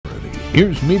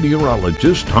here's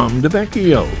meteorologist Tom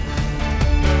DeVecchio.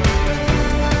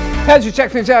 As you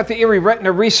check things out, the Erie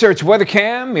Retina Research Weather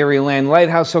Cam, Erie Land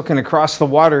Lighthouse looking across the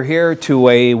water here to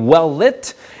a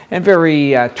well-lit and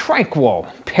very tranquil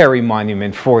Perry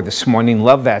Monument for this morning.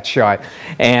 Love that shot.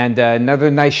 And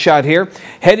another nice shot here.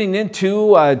 Heading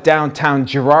into downtown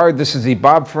Girard. This is the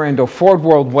Bob Ferrando Ford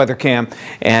World Weather Cam.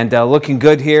 And looking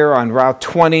good here on Route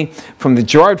 20 from the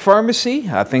Girard Pharmacy.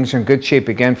 Things are in good shape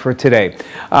again for today.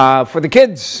 For the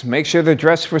kids, make sure they're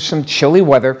dressed for some chilly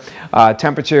weather.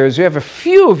 Temperatures, we have a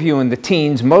few of you in the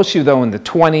teens, most of you though in the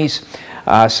 20s.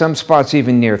 Some spots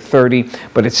even near 30,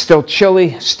 but it's still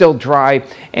chilly, still dry,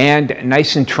 and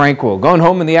nice and tranquil. Going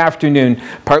home in the afternoon,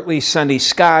 partly sunny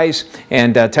skies,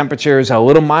 and temperatures a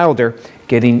little milder,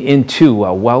 getting into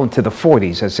well into the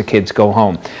 40s as the kids go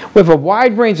home. We have a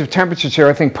wide range of temperatures here,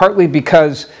 I think partly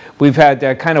because we've had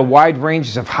kind of wide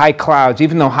ranges of high clouds.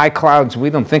 Even though high clouds,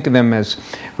 we don't think of them as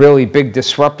really big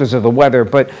disruptors of the weather,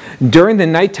 but during the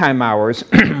nighttime hours,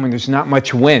 when there's not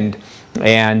much wind,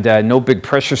 and no big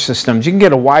pressure systems, you can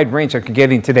get a wide range like you're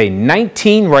getting today.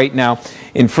 19 right now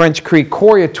in French Creek,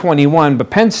 Corey at 21, but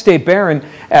Penn State Barron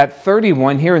at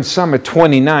 31, here in Summit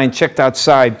 29. Checked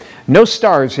outside, no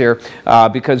stars here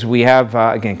because we have,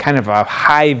 again, kind of a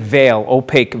high veil,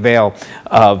 opaque veil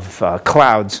of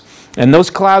clouds. And those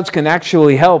clouds can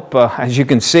actually help, as you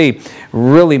can see,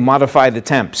 really modify the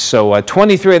temps. So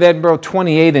 23 at Edinburgh,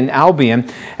 28 in Albion.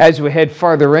 As we head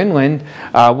farther inland,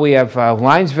 we have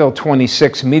Linesville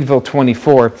 26, Meadville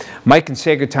 24, Mike and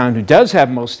Sagertown, who does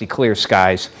have mostly clear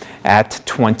skies, at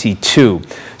 22.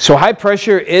 So high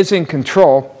pressure is in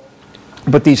control.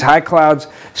 But these high clouds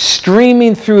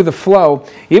streaming through the flow,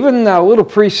 even a little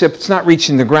precip, it's not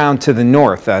reaching the ground to the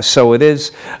north. So it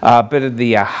is a bit of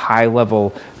the high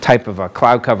level type of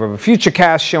cloud cover. But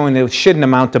futurecast showing it shouldn't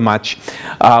amount to much.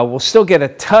 We'll still get a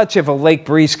touch of a lake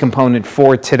breeze component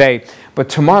for today. But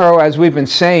tomorrow, as we've been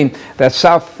saying, that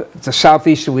the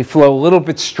southeasterly flow a little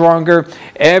bit stronger.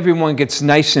 Everyone gets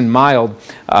nice and mild,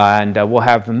 and we'll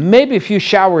have maybe a few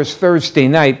showers Thursday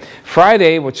night.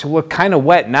 Friday, which will look kind of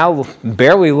wet, now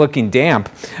barely looking damp.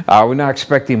 We're not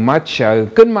expecting much.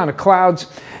 Good amount of clouds.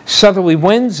 Southerly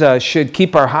winds should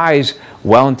keep our highs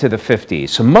well into the 50s.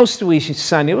 So mostly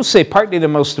sunny. We'll say partly to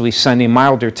mostly sunny,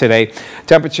 milder today.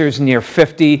 Temperatures near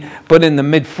 50, but in the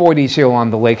mid-40s here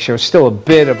along the lakeshore. Still a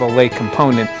bit of a lake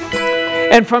component.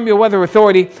 And from your weather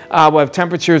authority, we'll have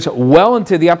temperatures well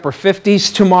into the upper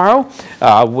 50s tomorrow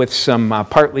with some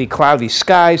partly cloudy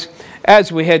skies.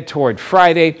 As we head toward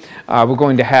Friday, we're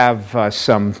going to have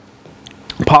some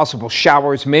possible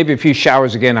showers, maybe a few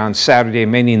showers again on Saturday,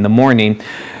 mainly in the morning.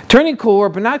 Turning cooler,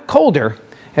 but not colder,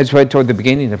 as we head toward the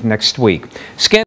beginning of next week.